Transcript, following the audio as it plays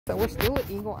So we're still at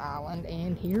Eagle Island,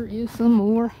 and here is some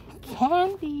more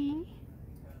candy.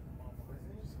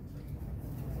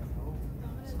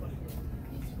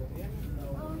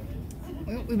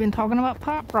 Well, we've been talking about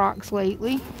Pop Rocks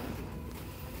lately.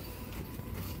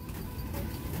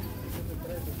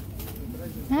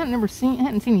 I hadn't seen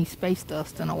any space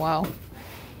dust in a while.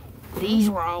 These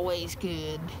were always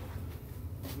good.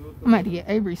 I might have to get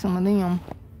Avery some of them.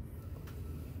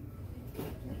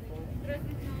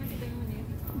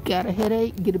 Got a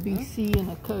headache, get a BC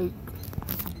and a Coke.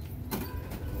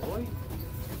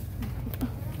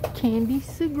 Candy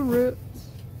cigarettes.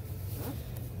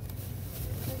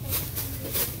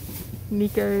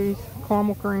 Nico's,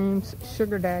 caramel creams,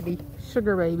 sugar daddy,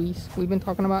 sugar babies. We've been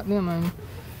talking about them on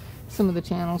some of the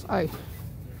channels. Oh,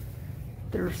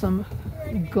 there's some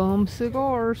gum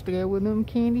cigars to go with them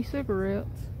candy cigarettes.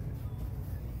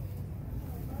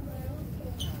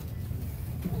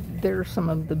 There's some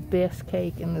of the best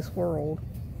cake in this world.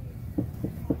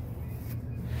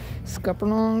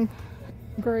 Scuppernong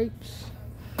grapes.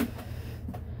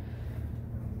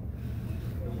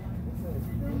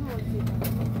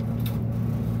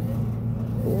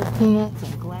 Little peanuts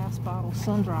and glass bottle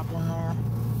Sundrop in there.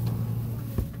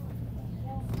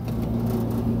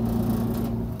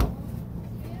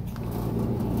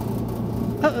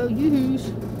 Uh-oh,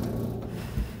 yoo-hoos.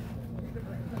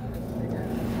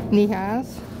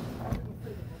 Knee-highs.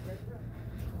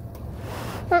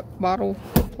 Oh, bottle.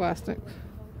 Plastics.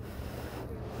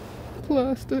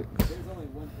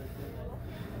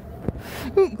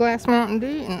 Ooh, glass Mountain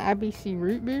Dew and IBC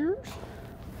root beers.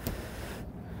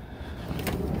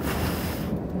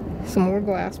 Some more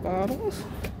glass bottles.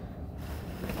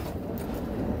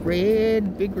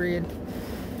 Red, big red.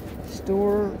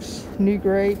 Storks, New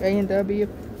Grape, A&W.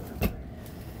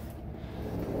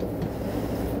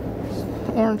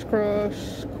 Orange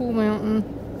Crush, Cool Mountain,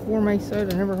 Gourmet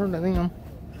Soda, never heard of them.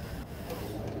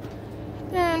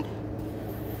 And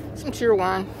some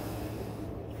Cheerwine.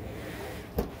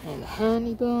 And the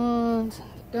honey buns,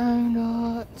 and the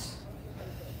donuts.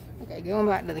 Okay, going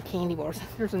back to the candy bars.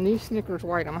 There's a new Snickers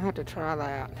White. I'm gonna have to try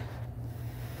that.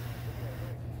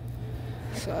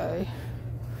 So,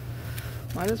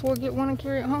 might as well get one and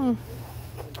carry it home.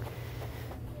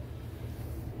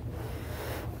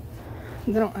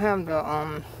 They don't have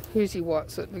the Who's He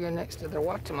What's that to go next to their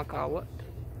whatchamacallit.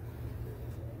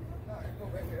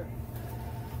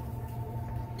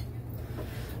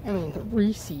 I mean, the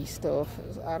Reese's stuff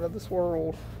is out of this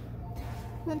world.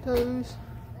 Mentos.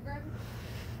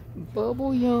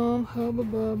 Bubble Yum, Hubba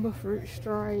Bubba, Fruit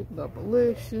Stripe,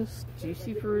 Bubblicious,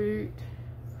 Juicy Fruit.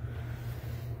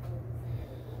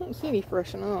 I don't see any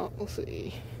Freshen Up. Let's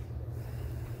see.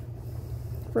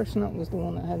 Freshen Up was the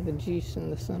one that had the juice in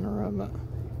the center of it.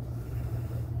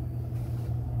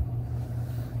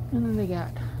 And then they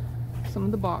got some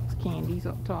of the box candies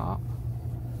up top.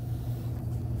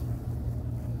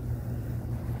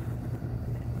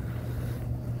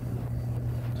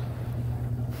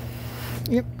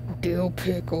 Yep, dill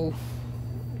pickle,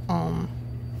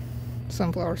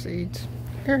 sunflower seeds,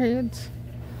 Airheads,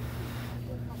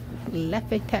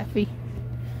 Laffy Taffy.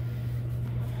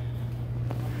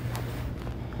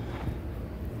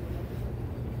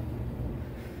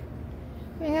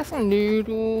 They got some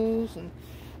noodles and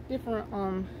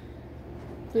different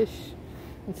fish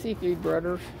and seafood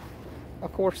brothers.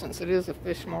 Of course, since it is a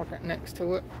fish market next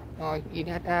to it, you'd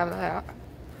have to have that.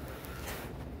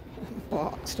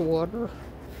 Boxed water.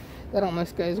 That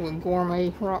almost goes with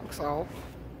gourmet rock salt.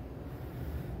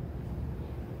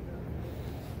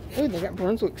 Oh, they got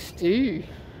Brunswick stew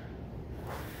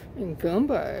and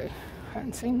gumbo.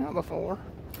 Hadn't seen that before.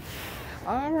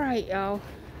 Alright, y'all.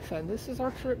 So this is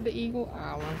our trip to Eagle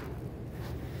Island.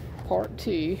 Part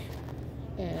 2.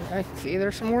 And I see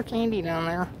there's some more candy down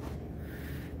there.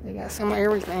 They got some of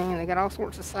everything. They got all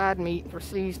sorts of side meat for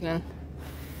seasoning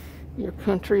your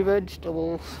country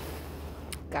vegetables.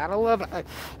 Gotta love it.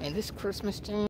 And this Christmas change.